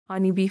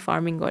Honey bee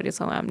farming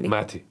गरेछौँ हामीले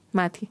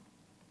माथि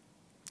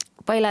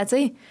पहिला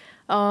चाहिँ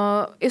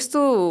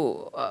यस्तो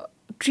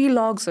ट्री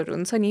लग्सहरू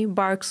हुन्छ नि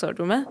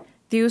बार्क्सहरूमा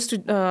they use to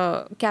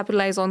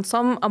capitalise on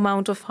some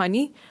amount of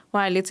honey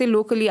उहाँहरूले चाहिँ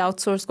लोकली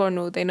आउटसोर्स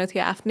गर्नु हुँदैन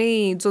थियो आफ्नै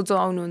जो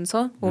आउनुहुन्छ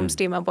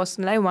होमस्टेमा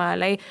बस्नुलाई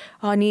उहाँहरूलाई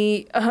हनी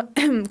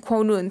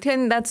खुवाउनु हुन्थ्यो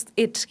अनि द्याट्स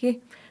इट के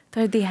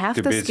तर दे हेभ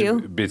द स्केल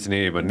बेच्ने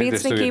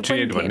केही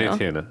पनि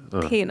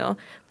थिएन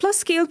प्लस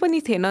स्केल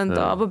पनि थिएन नि त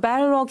अब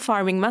ब्यारल रक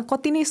फार्मिङमा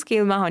कति नै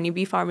स्केलमा हनी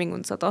बी फार्मिङ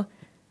हुन्छ त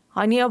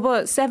हनी अब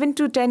 7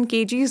 to 10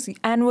 kgs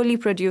एनुअली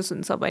प्रड्युस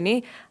हुन्छ भने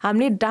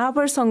हामीले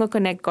डाबरसँग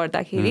कनेक्ट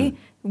गर्दाखेरि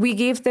वी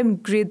गेभ देम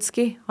ग्रिड्स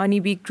के हनी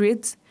बी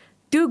ग्रिड्स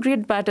त्यो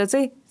ग्रिडबाट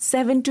चाहिँ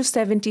 7 to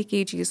 70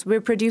 kgs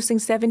we're producing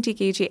 70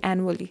 kg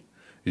annually.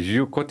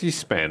 यो कति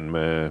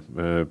स्प्यानमा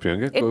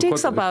Priyanka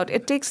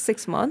it takes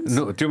 6 months.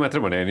 No, त्यो मात्र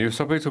भने यो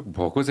सबै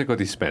भएको चाहिँ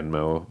कति स्प्यानमा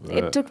हो?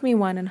 It took me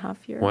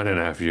 1.5 years.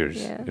 1.5 years.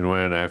 Yeah. In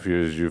 1.5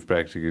 years you've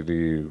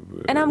practically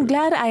and I'm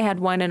glad I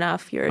had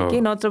 1.5 years.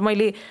 के नत्र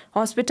मैले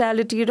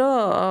hospitality र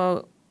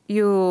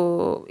यो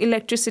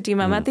electricity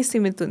मा मात्रै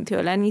सीमित हुन्थ्यो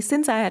होला अनि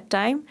since I had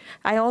time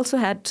I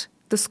also had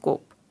the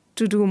scope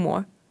to do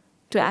more.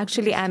 To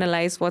actually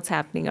analyze what's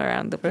happening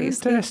around the place.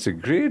 Fantastic,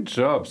 great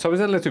job.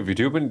 सबैजनालाई त्यो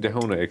भिडियो पनि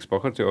देखाउन एक्सपो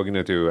त्यो अघि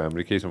नै त्यो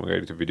हाम्रो केसमा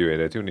अगाडि त्यो भिडियो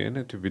हेरेको थियो नि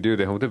हैन त्यो भिडियो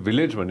देखाउँदा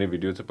भिलेज भन्ने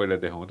भिडियो चाहिँ पहिला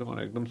देखाउँदा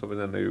मलाई एकदम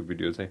सबैजनालाई यो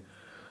भिडियो चाहिँ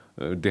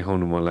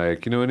देखाउनु मन लाग्यो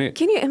किनभने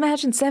Can you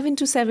imagine 7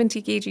 to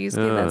 70 kgs?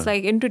 That's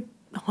like into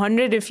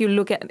 100 if you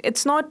look at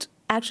it's not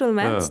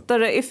actual maths,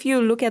 but if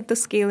you look at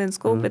the scale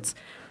and scope it's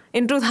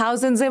into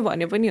thousands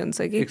भने पनि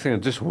हुन्छ कि एक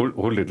सेकेन्ड जस्ट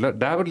होल्ड इट ल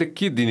डाबरले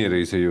के दिने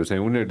रहेछ यो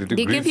चाहिँ उनीहरूले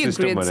त्यो ग्रिड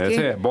सिस्टम भनेर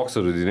चाहिँ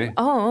बक्सहरू दिने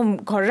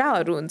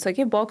घर्राहरू हुन्छ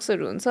कि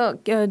बक्सहरू हुन्छ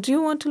do you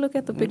want to look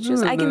at the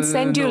pictures I can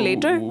send you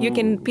letter you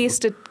can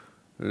paste it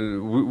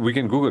we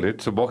can google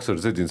it so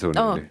boxers चाहिँ दिन्छ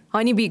उनीहरूले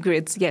honey bee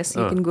grids yes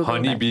you can google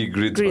honey bee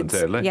grids भन्छ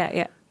यसलाई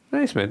yeah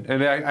nice man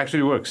and it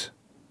actually works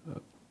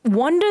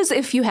wonders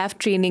if you have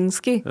trainings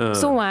के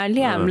so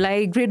उहाँहरूले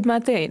हामीलाई grid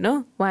मात्रै हैन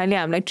उहाँहरूले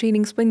हामीलाई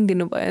ट्रेनिङ्स पनि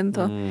दिनुभयो नि त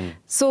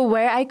so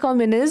where I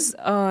come in is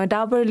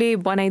डाबरले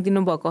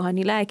बनाइदिनु भएको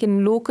हनीलाई I can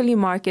locally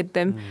market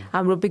them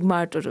हाम्रो बिग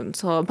मार्टहरू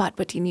हुन्छ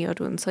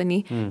भाटपटिनीहरू हुन्छ नि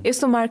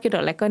यस्तो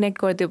मार्केटहरूलाई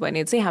कनेक्ट गरिदियो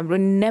भने चाहिँ हाम्रो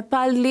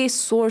नेपालले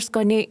सोर्स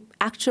गर्ने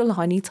एक्चुअल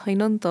हनी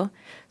छैन नि त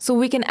so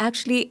we can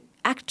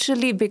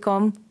actually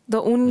become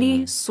the only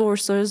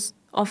sources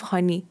of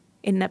honey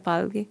in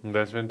Nepal.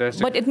 That's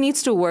fantastic. But it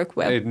needs to work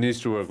well. It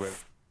needs to work well.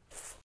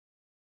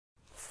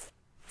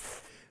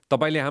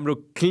 तपाईले हाम्रो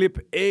क्लिप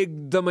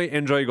एकदमै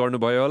एन्जॉय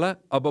गर्नुभयो होला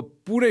अब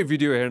पुरै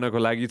भिडियो हेर्नको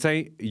लागि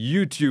चाहिँ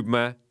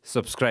युट्युबमा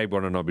सब्स्क्राइब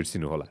गर्न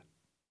नबिर्सिनु होला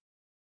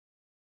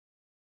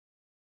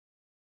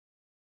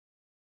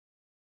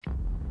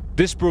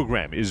This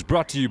program is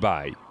brought to you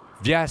by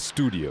Vianet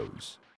Studios.